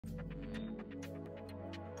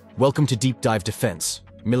Welcome to Deep Dive Defense,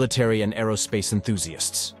 military and aerospace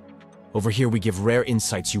enthusiasts. Over here we give rare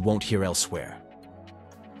insights you won't hear elsewhere.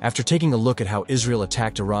 After taking a look at how Israel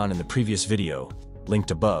attacked Iran in the previous video,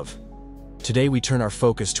 linked above, today we turn our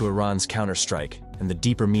focus to Iran's counterstrike and the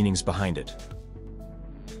deeper meanings behind it.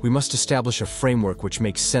 We must establish a framework which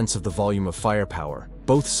makes sense of the volume of firepower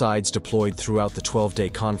both sides deployed throughout the 12-day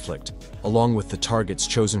conflict, along with the targets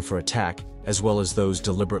chosen for attack, as well as those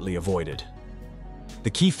deliberately avoided. The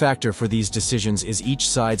key factor for these decisions is each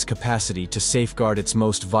side's capacity to safeguard its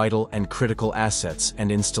most vital and critical assets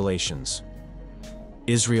and installations.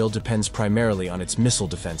 Israel depends primarily on its missile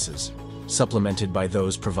defenses, supplemented by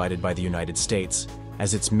those provided by the United States,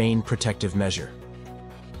 as its main protective measure.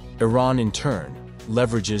 Iran, in turn,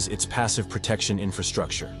 leverages its passive protection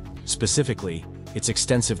infrastructure, specifically, its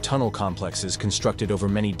extensive tunnel complexes constructed over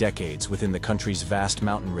many decades within the country's vast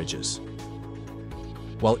mountain ridges.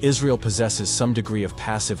 While Israel possesses some degree of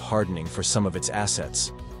passive hardening for some of its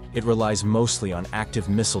assets, it relies mostly on active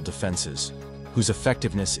missile defenses, whose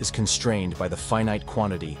effectiveness is constrained by the finite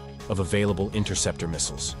quantity of available interceptor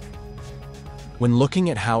missiles. When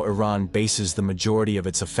looking at how Iran bases the majority of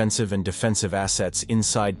its offensive and defensive assets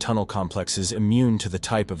inside tunnel complexes immune to the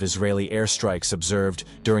type of Israeli airstrikes observed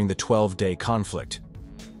during the 12-day conflict,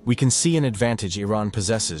 we can see an advantage Iran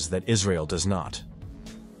possesses that Israel does not.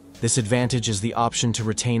 This advantage is the option to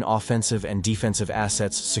retain offensive and defensive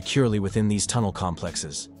assets securely within these tunnel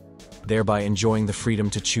complexes, thereby enjoying the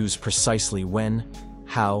freedom to choose precisely when,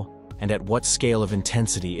 how, and at what scale of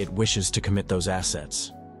intensity it wishes to commit those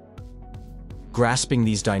assets. Grasping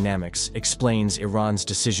these dynamics explains Iran's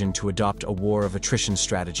decision to adopt a war of attrition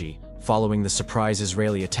strategy following the surprise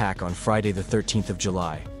Israeli attack on Friday the 13th of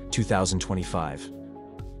July, 2025.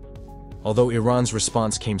 Although Iran's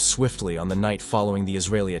response came swiftly on the night following the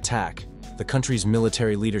Israeli attack, the country's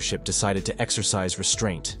military leadership decided to exercise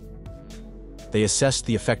restraint. They assessed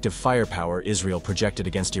the effective firepower Israel projected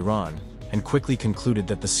against Iran and quickly concluded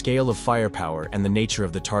that the scale of firepower and the nature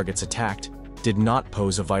of the targets attacked did not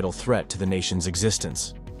pose a vital threat to the nation's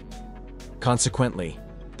existence. Consequently,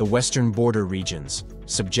 the western border regions,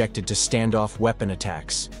 subjected to standoff weapon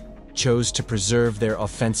attacks, chose to preserve their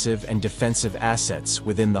offensive and defensive assets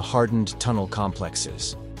within the hardened tunnel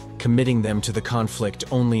complexes, committing them to the conflict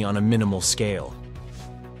only on a minimal scale.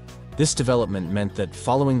 This development meant that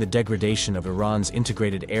following the degradation of Iran's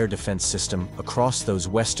integrated air defense system across those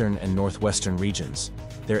western and northwestern regions,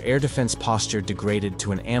 their air defense posture degraded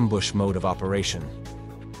to an ambush mode of operation.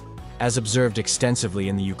 As observed extensively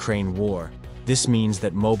in the Ukraine war, this means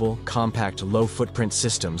that mobile, compact, low-footprint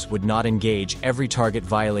systems would not engage every target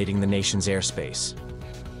violating the nation's airspace.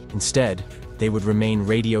 Instead, they would remain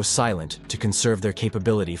radio silent to conserve their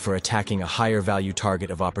capability for attacking a higher-value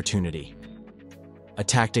target of opportunity. A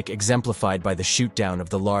tactic exemplified by the shoot-down of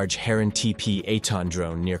the large Heron TP Aton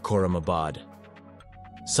drone near Khorramabad.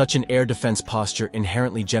 Such an air defense posture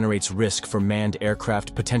inherently generates risk for manned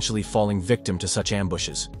aircraft potentially falling victim to such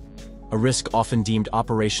ambushes, a risk often deemed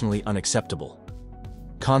operationally unacceptable.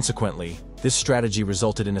 Consequently, this strategy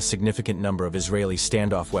resulted in a significant number of Israeli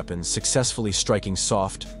standoff weapons successfully striking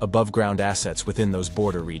soft, above-ground assets within those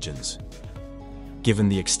border regions. Given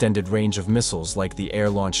the extended range of missiles like the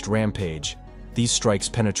air-launched Rampage, these strikes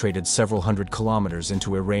penetrated several hundred kilometers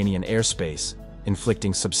into Iranian airspace,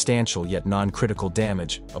 inflicting substantial yet non-critical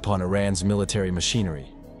damage upon Iran's military machinery.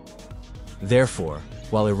 Therefore,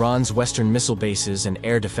 while Iran's western missile bases and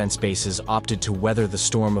air defense bases opted to weather the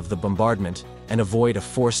storm of the bombardment and avoid a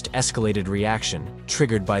forced escalated reaction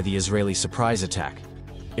triggered by the Israeli surprise attack,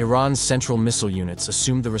 Iran's central missile units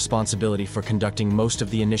assumed the responsibility for conducting most of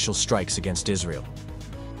the initial strikes against Israel.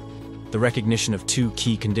 The recognition of two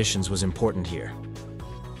key conditions was important here.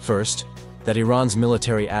 First, that Iran's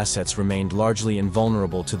military assets remained largely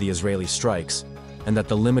invulnerable to the Israeli strikes, and that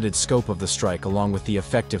the limited scope of the strike along with the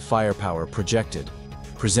effective firepower projected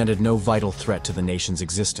presented no vital threat to the nation's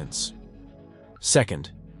existence.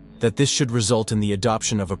 Second, that this should result in the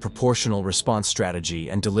adoption of a proportional response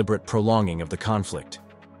strategy and deliberate prolonging of the conflict.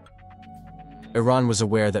 Iran was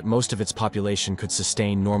aware that most of its population could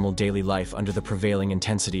sustain normal daily life under the prevailing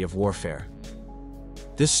intensity of warfare.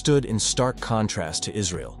 This stood in stark contrast to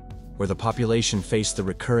Israel, where the population faced the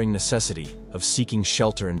recurring necessity of seeking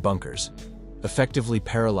shelter in bunkers, effectively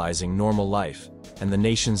paralyzing normal life and the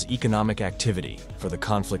nation's economic activity for the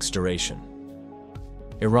conflict's duration.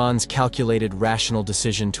 Iran's calculated, rational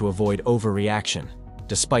decision to avoid overreaction,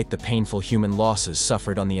 despite the painful human losses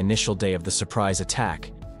suffered on the initial day of the surprise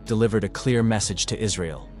attack, delivered a clear message to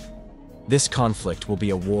Israel. This conflict will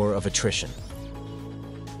be a war of attrition.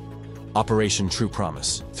 Operation True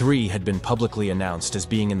Promise 3 had been publicly announced as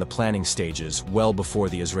being in the planning stages well before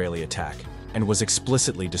the Israeli attack, and was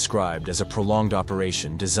explicitly described as a prolonged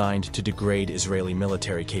operation designed to degrade Israeli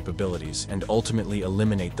military capabilities and ultimately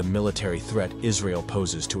eliminate the military threat Israel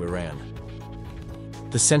poses to Iran.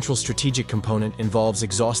 The central strategic component involves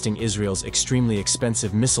exhausting Israel's extremely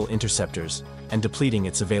expensive missile interceptors and depleting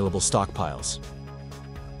its available stockpiles.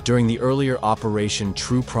 During the earlier Operation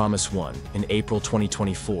True Promise 1 in April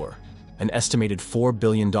 2024, an estimated $4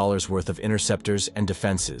 billion worth of interceptors and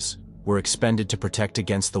defenses were expended to protect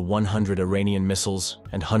against the 100 Iranian missiles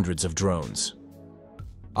and hundreds of drones.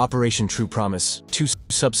 Operation True Promise 2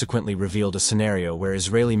 subsequently revealed a scenario where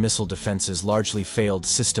Israeli missile defenses largely failed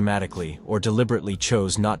systematically or deliberately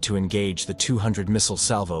chose not to engage the 200 missile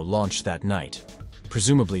salvo launched that night,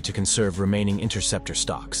 presumably to conserve remaining interceptor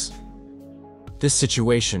stocks. This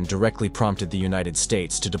situation directly prompted the United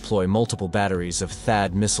States to deploy multiple batteries of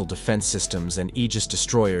THAAD missile defense systems and Aegis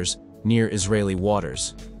destroyers near Israeli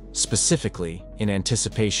waters, specifically in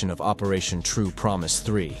anticipation of Operation True Promise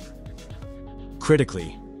 3.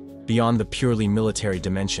 Critically, beyond the purely military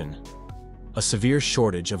dimension, a severe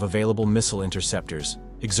shortage of available missile interceptors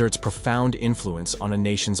exerts profound influence on a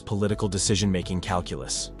nation's political decision-making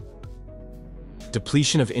calculus.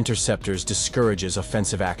 Depletion of interceptors discourages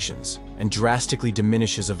offensive actions and drastically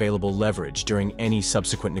diminishes available leverage during any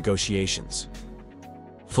subsequent negotiations.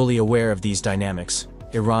 Fully aware of these dynamics,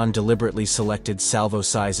 Iran deliberately selected salvo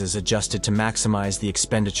sizes adjusted to maximize the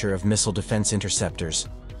expenditure of missile defense interceptors,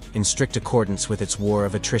 in strict accordance with its war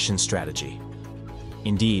of attrition strategy.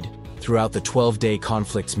 Indeed, throughout the 12-day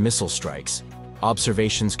conflict's missile strikes,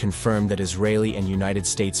 observations confirmed that Israeli and United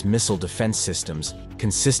States missile defense systems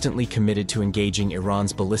consistently committed to engaging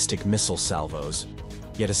Iran's ballistic missile salvos,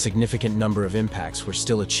 yet a significant number of impacts were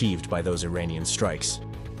still achieved by those Iranian strikes.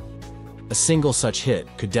 A single such hit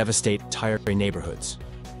could devastate entire neighborhoods.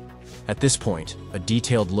 At this point, a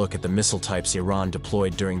detailed look at the missile types Iran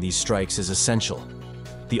deployed during these strikes is essential.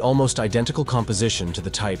 The almost identical composition to the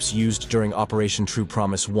types used during Operation True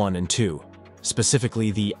Promise 1 and 2, specifically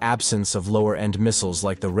the absence of lower-end missiles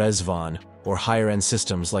like the Rezvan or higher-end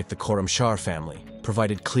systems like the Khorramshahr family,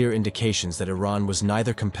 provided clear indications that Iran was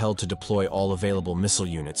neither compelled to deploy all available missile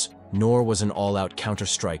units, nor was an all-out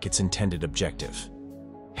counterstrike its intended objective.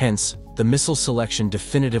 Hence, the missile selection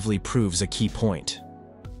definitively proves a key point.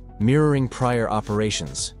 Mirroring prior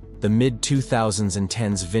operations, the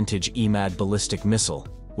mid-2010s vintage EMAD ballistic missile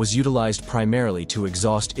was utilized primarily to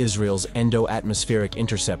exhaust Israel's endo-atmospheric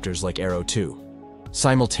interceptors like Arrow 2.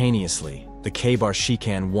 Simultaneously, the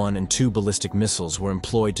K-Bar-Shikan 1 and 2 ballistic missiles were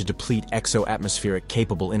employed to deplete exo-atmospheric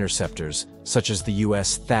capable interceptors, such as the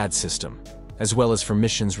U.S. THAAD system, as well as for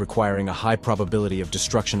missions requiring a high probability of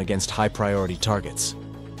destruction against high-priority targets.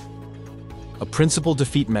 A principal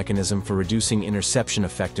defeat mechanism for reducing interception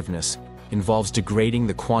effectiveness involves degrading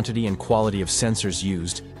the quantity and quality of sensors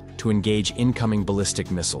used to engage incoming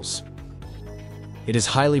ballistic missiles. It is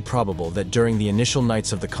highly probable that during the initial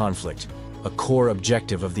nights of the conflict, a core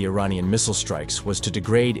objective of the Iranian missile strikes was to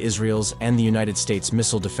degrade Israel's and the United States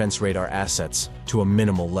missile defense radar assets to a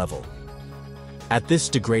minimal level. At this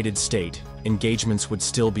degraded state, engagements would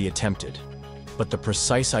still be attempted, but the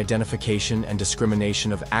precise identification and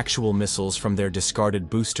discrimination of actual missiles from their discarded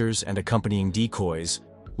boosters and accompanying decoys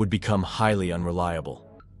would become highly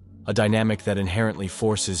unreliable, a dynamic that inherently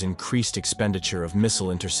forces increased expenditure of missile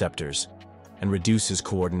interceptors and reduces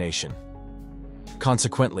coordination.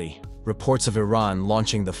 Consequently, reports of Iran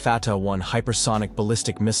launching the Fatah-1 hypersonic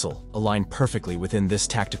ballistic missile align perfectly within this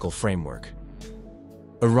tactical framework.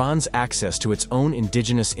 Iran's access to its own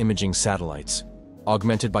indigenous imaging satellites,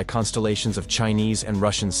 augmented by constellations of Chinese and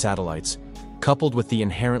Russian satellites, coupled with the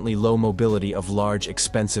inherently low mobility of large,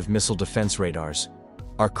 expensive missile defense radars,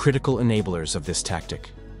 are critical enablers of this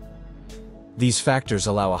tactic. These factors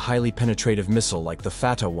allow a highly penetrative missile like the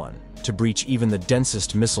Fatah-1 to breach even the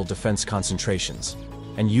densest missile defense concentrations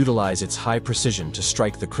and utilize its high precision to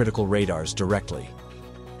strike the critical radars directly.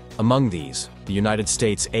 Among these, the United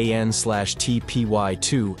States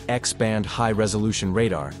AN/TPY-2 X-band high-resolution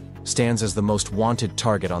radar stands as the most wanted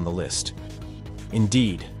target on the list.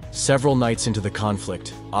 Indeed, several nights into the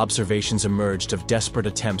conflict, observations emerged of desperate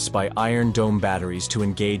attempts by Iron Dome batteries to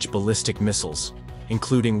engage ballistic missiles,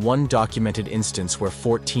 including one documented instance where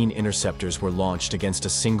 14 interceptors were launched against a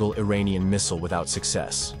single Iranian missile without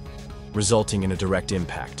success, resulting in a direct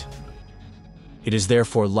impact. It is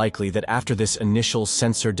therefore likely that after this initial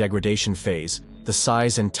sensor degradation phase, the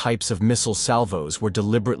size and types of missile salvos were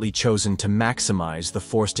deliberately chosen to maximize the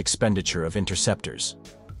forced expenditure of interceptors.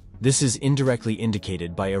 This is indirectly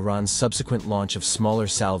indicated by Iran's subsequent launch of smaller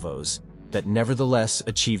salvos that nevertheless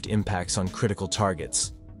achieved impacts on critical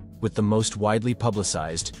targets, with the most widely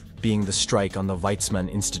publicized being the strike on the Weizmann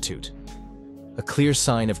Institute, a clear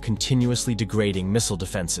sign of continuously degrading missile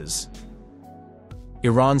defenses.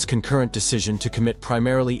 Iran's concurrent decision to commit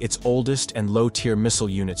primarily its oldest and low-tier missile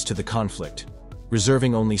units to the conflict,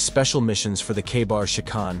 reserving only special missions for the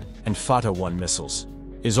Khaybar-Shikan and Fatah-1 missiles,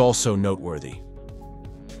 is also noteworthy.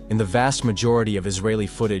 In the vast majority of Israeli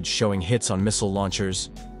footage showing hits on missile launchers,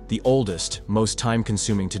 the oldest, most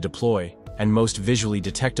time-consuming to deploy, and most visually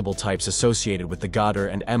detectable types associated with the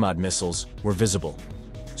Ghadr and Ahmad missiles were visible.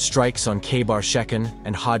 Strikes on Khaybar-Shikan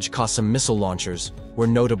and Hajj Qasim missile launchers were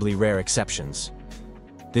notably rare exceptions.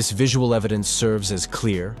 This visual evidence serves as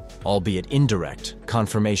clear, albeit indirect,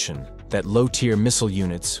 confirmation that low-tier missile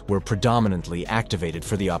units were predominantly activated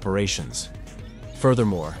for the operations.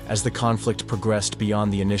 Furthermore, as the conflict progressed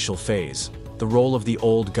beyond the initial phase, the role of the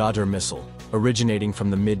old Ghadr missile, originating from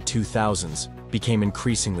the mid-2000s, became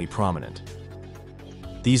increasingly prominent.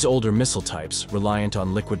 These older missile types, reliant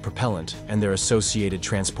on liquid propellant and their associated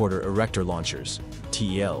transporter erector launchers,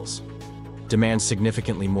 TELs, demand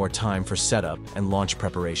significantly more time for setup and launch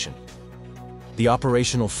preparation. The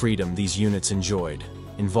operational freedom these units enjoyed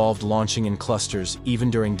involved launching in clusters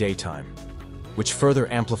even during daytime, which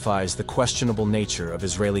further amplifies the questionable nature of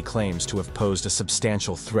Israeli claims to have posed a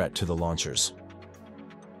substantial threat to the launchers.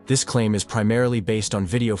 This claim is primarily based on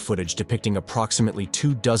video footage depicting approximately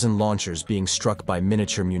 24 launchers being struck by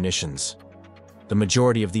miniature munitions, the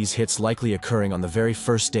majority of these hits likely occurring on the very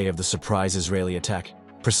first day of the surprise Israeli attack,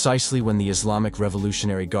 precisely when the Islamic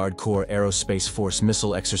Revolutionary Guard Corps Aerospace Force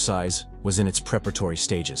missile exercise was in its preparatory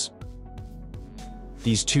stages.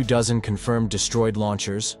 These 24 confirmed destroyed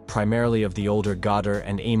launchers, primarily of the older Ghadr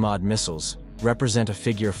and Ahmad missiles, represent a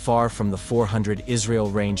figure far from the 400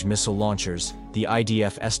 Israel-range missile launchers the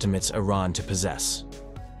IDF estimates Iran to possess.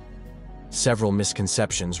 Several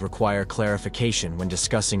misconceptions require clarification when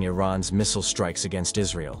discussing Iran's missile strikes against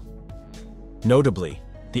Israel. Notably,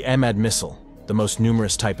 the Ahmad missile, the most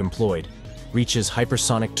numerous type employed, reaches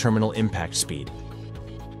hypersonic terminal impact speed.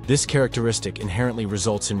 This characteristic inherently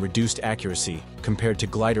results in reduced accuracy compared to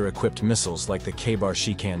glider-equipped missiles like the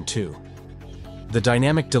Khaybar-Shikan II. The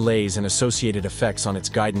dynamic delays and associated effects on its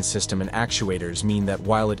guidance system and actuators mean that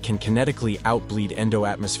while it can kinetically outbleed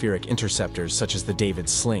endo-atmospheric interceptors such as the David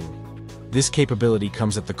Sling, this capability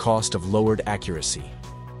comes at the cost of lowered accuracy,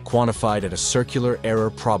 quantified at a circular error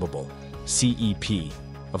probable, CEP,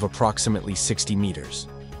 of approximately 60 meters.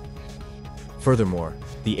 Furthermore,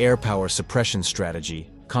 the air power suppression strategy,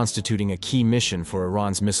 constituting a key mission for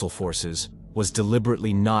Iran's missile forces, was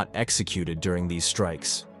deliberately not executed during these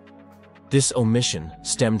strikes. This omission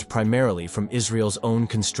stemmed primarily from Israel's own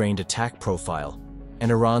constrained attack profile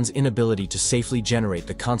and Iran's inability to safely generate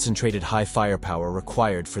the concentrated high firepower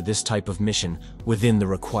required for this type of mission within the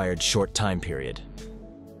required short time period.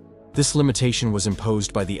 This limitation was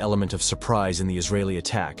imposed by the element of surprise in the Israeli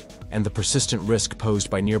attack and the persistent risk posed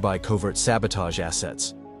by nearby covert sabotage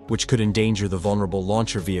assets, which could endanger the vulnerable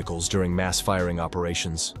launcher vehicles during mass firing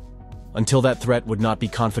operations. Until that threat would not be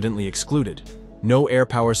confidently excluded, no air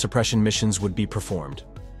power suppression missions would be performed.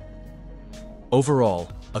 Overall,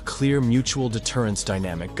 a clear mutual deterrence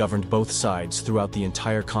dynamic governed both sides throughout the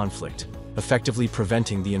entire conflict, effectively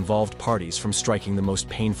preventing the involved parties from striking the most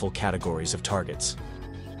painful categories of targets.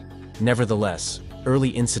 Nevertheless, early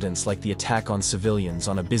incidents like the attack on civilians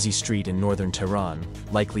on a busy street in northern Tehran,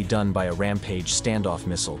 likely done by a Rampage standoff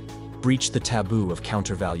missile, breached the taboo of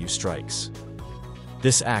counter-value strikes.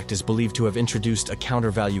 This act is believed to have introduced a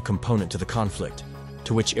counter-value component to the conflict,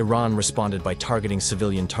 to which Iran responded by targeting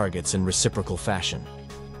civilian targets in reciprocal fashion.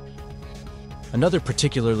 Another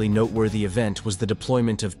particularly noteworthy event was the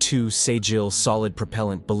deployment of 2 Sajil solid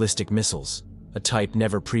propellant ballistic missiles, a type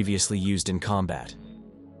never previously used in combat.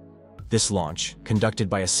 This launch, conducted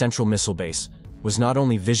by a central missile base, was not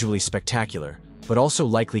only visually spectacular, but also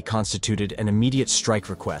likely constituted an immediate strike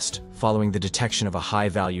request following the detection of a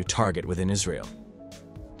high-value target within Israel.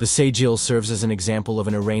 The Sajil serves as an example of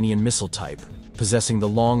an Iranian missile type, possessing the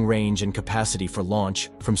long range and capacity for launch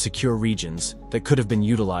from secure regions that could have been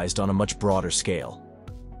utilized on a much broader scale.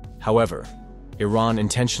 However, Iran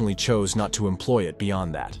intentionally chose not to employ it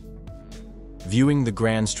beyond that. Viewing the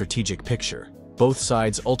grand strategic picture, both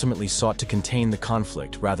sides ultimately sought to contain the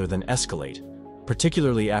conflict rather than escalate,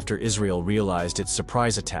 particularly after Israel realized its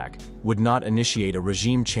surprise attack would not initiate a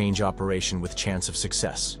regime change operation with chance of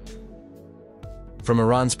success. From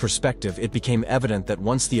Iran's perspective, it became evident that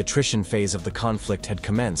once the attrition phase of the conflict had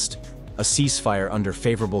commenced, a ceasefire under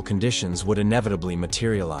favorable conditions would inevitably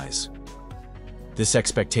materialize. This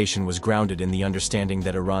expectation was grounded in the understanding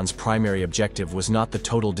that Iran's primary objective was not the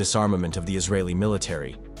total disarmament of the Israeli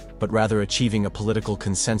military, but rather achieving a political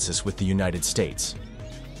consensus with the United States.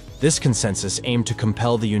 This consensus aimed to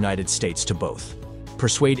compel the United States to both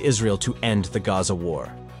persuade Israel to end the Gaza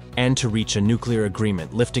war and to reach a nuclear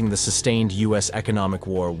agreement lifting the sustained U.S. economic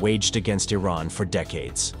war waged against Iran for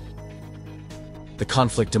decades. The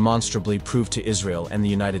conflict demonstrably proved to Israel and the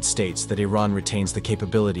United States that Iran retains the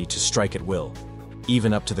capability to strike at will,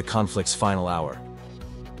 even up to the conflict's final hour.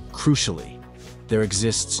 Crucially, there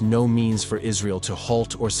exists no means for Israel to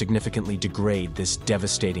halt or significantly degrade this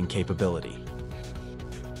devastating capability.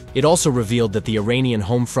 It also revealed that the Iranian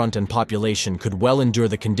home front and population could well endure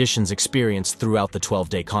the conditions experienced throughout the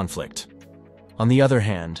 12-day conflict. On the other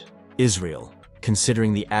hand, Israel,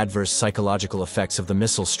 considering the adverse psychological effects of the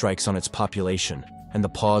missile strikes on its population and the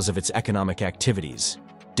pause of its economic activities,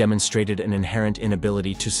 demonstrated an inherent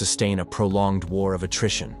inability to sustain a prolonged war of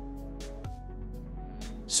attrition.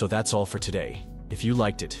 So that's all for today. If you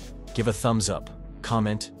liked it, give a thumbs up,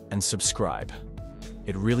 comment, and subscribe.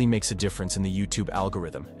 It really makes a difference in the YouTube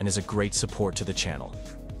algorithm and is a great support to the channel.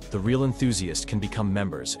 The Real Enthusiast can become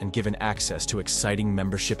members and given access to exciting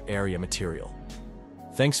membership area material.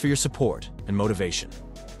 Thanks for your support and motivation.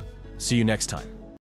 See you next time.